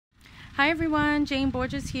Hi everyone, Jane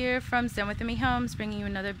Borges here from Zen With Me Homes, bringing you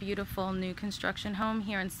another beautiful new construction home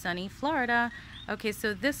here in sunny Florida. Okay,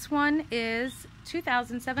 so this one is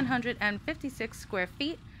 2,756 square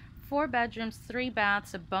feet, 4 bedrooms, 3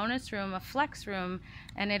 baths, a bonus room, a flex room,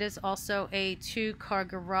 and it is also a 2-car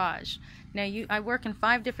garage. Now I work in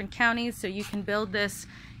 5 different counties, so you can build this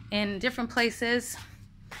in different places.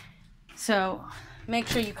 So make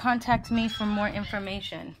sure you contact me for more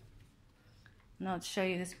information. Now let's show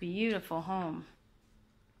you this beautiful home.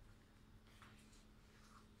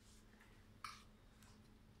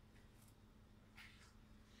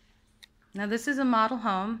 Now this is a model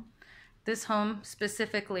home. This home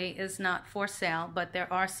specifically is not for sale, but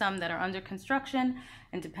there are some that are under construction,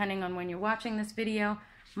 and depending on when you're watching this video,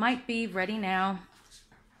 might be ready now.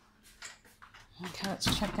 Okay,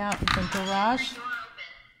 let's check out the garage.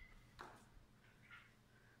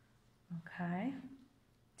 Okay,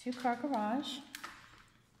 2-car garage.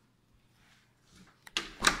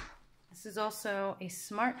 This is also a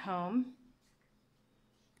smart home.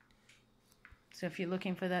 So if you're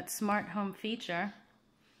looking for that smart home feature.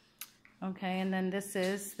 Okay, and then this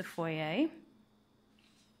is the foyer.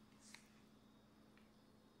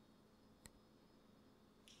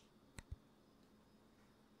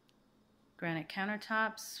 Granite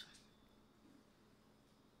countertops.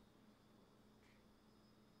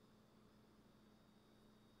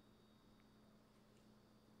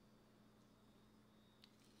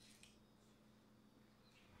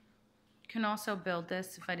 You can also build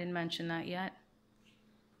this, if I didn't mention that yet.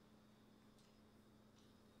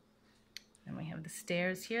 Then we have the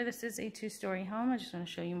stairs here. This is a 2-story home. I just want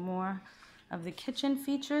to show you more of the kitchen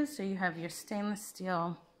features. So you have your stainless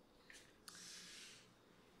steel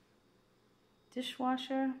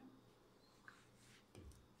dishwasher.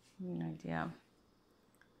 An idea.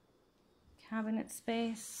 Cabinet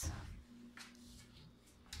space.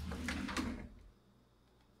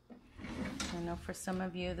 I know for some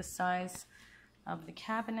of you the size of the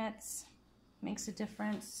cabinets makes a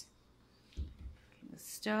difference. The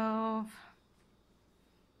stove,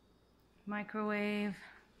 microwave.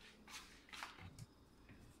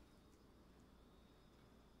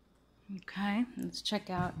 Okay, let's check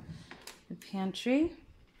out the pantry,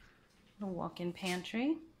 the walk-in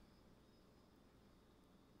pantry.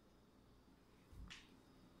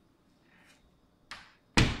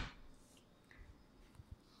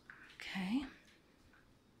 Okay.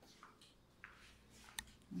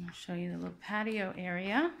 I'll show you the little patio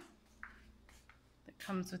area that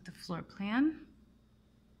comes with the floor plan.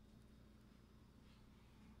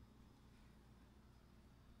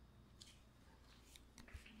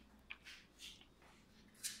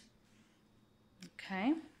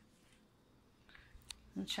 Okay.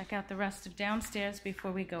 We'll check out the rest of downstairs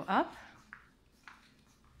before we go up.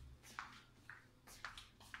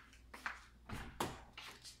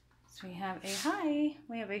 So we have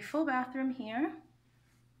a full bathroom here.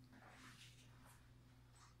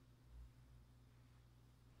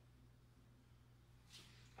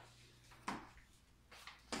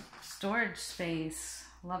 Storage space.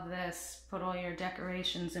 Love this. Put all your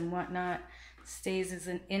decorations and whatnot. Stays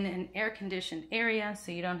in an air-conditioned area,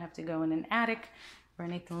 so you don't have to go in an attic or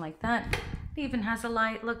anything like that. It even has a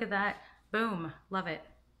light. Look at that. Boom. Love it.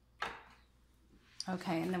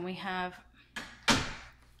 Okay, and then we have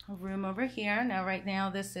a room over here. Now right now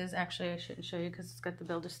this is actually, I shouldn't show you because it's got the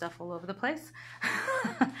builder stuff all over the place.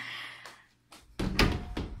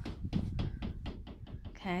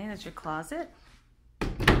 Okay, that's your closet.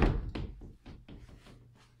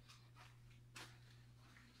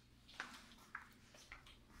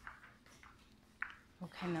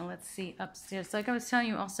 Okay, now let's see upstairs. Like I was telling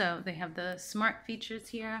you also, they have the smart features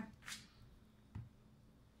here.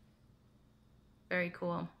 Very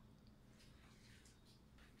cool.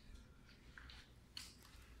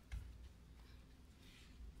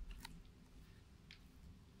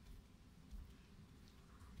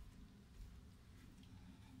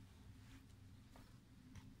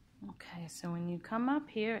 Okay, so when you come up,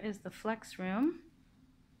 here is the flex room.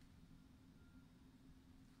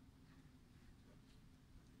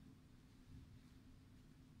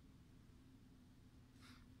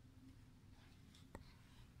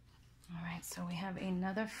 All right, so we have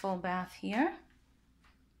another full bath here.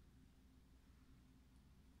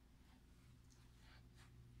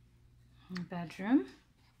 Bedroom.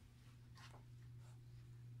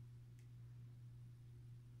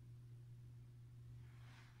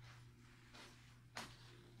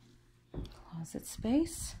 Closet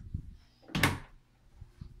space.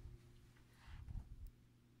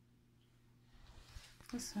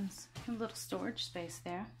 This one's a little storage space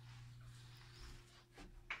there.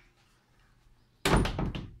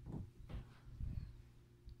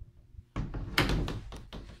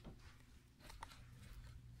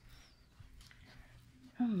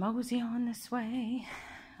 mosey on this way.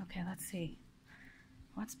 Okay, let's see.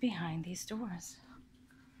 What's behind these doors?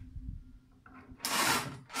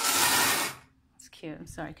 It's cute. I'm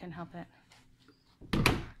sorry, I couldn't help it.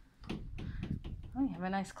 Oh, you have a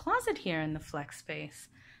nice closet here in the flex space.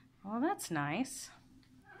 Well, that's nice.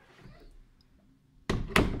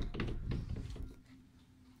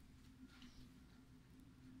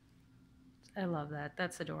 I love that.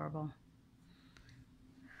 That's adorable.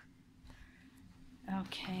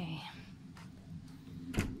 Okay.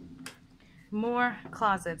 More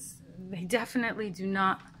closets. They definitely do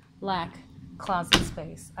not lack closet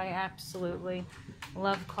space. I absolutely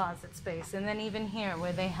love closet space. And then even here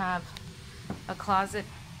where they have a closet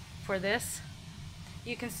for this,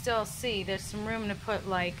 you can still see there's some room to put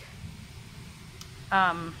like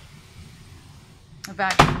a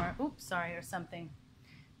vacuum or something.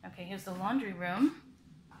 Okay, here's the laundry room.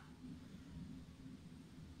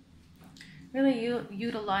 Really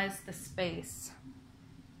utilize the space.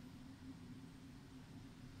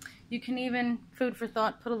 You can even, food for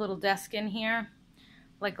thought, put a little desk in here,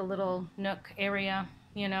 like a little nook area,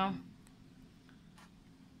 you know.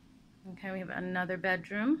 Okay, we have another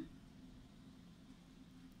bedroom.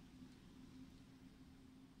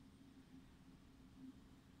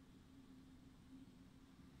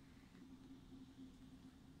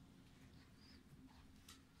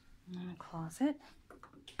 And a closet.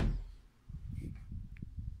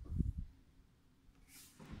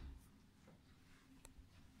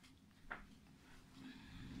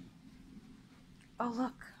 Oh,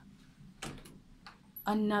 look.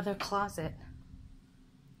 Another closet.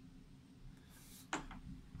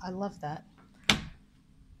 I love that.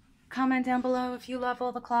 Comment down below if you love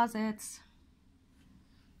all the closets.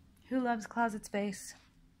 Who loves closet space?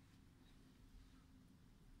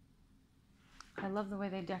 I love the way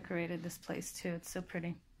they decorated this place too. It's so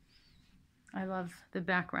pretty. I love the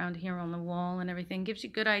background here on the wall and everything. Gives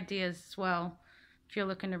you good ideas as well if you're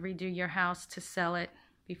looking to redo your house to sell it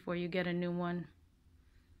before you get a new one.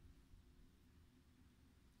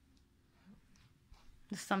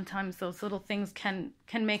 Sometimes those little things can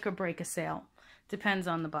make or break a sale. Depends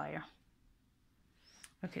on the buyer.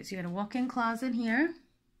 Okay, so you got a walk-in closet here.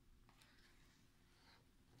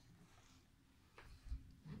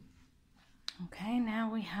 Okay,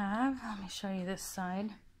 now we have, let me show you this side.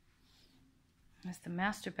 That's the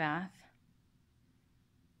master bath.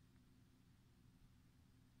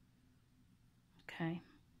 Okay.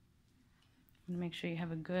 Make sure you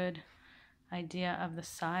have a good idea of the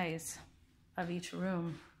size of each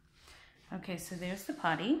room. Okay, so there's the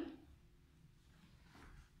potty.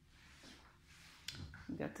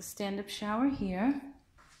 We've got the stand-up shower here.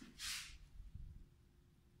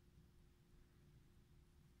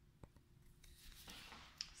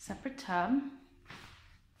 Separate tub.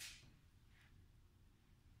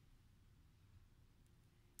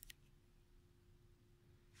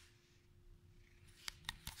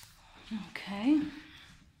 Okay.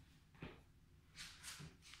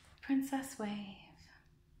 Princess wave.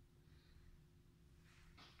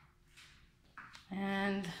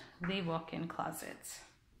 And the walk-in closet.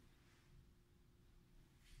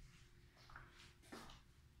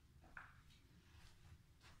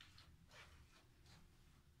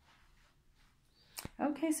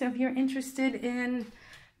 Okay, so if you're interested in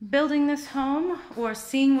building this home or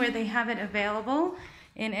seeing where they have it available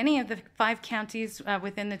in any of the 5 counties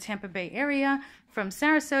within the Tampa Bay area, from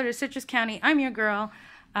Sarasota to Citrus County, I'm your girl.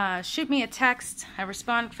 Shoot me a text. I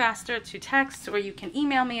respond faster to text, or you can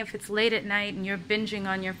email me if it's late at night and you're binging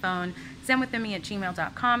on your phone.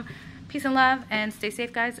 zenwithemmy@gmail.com. Peace and love, and stay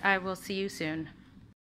safe, guys. I will see you soon.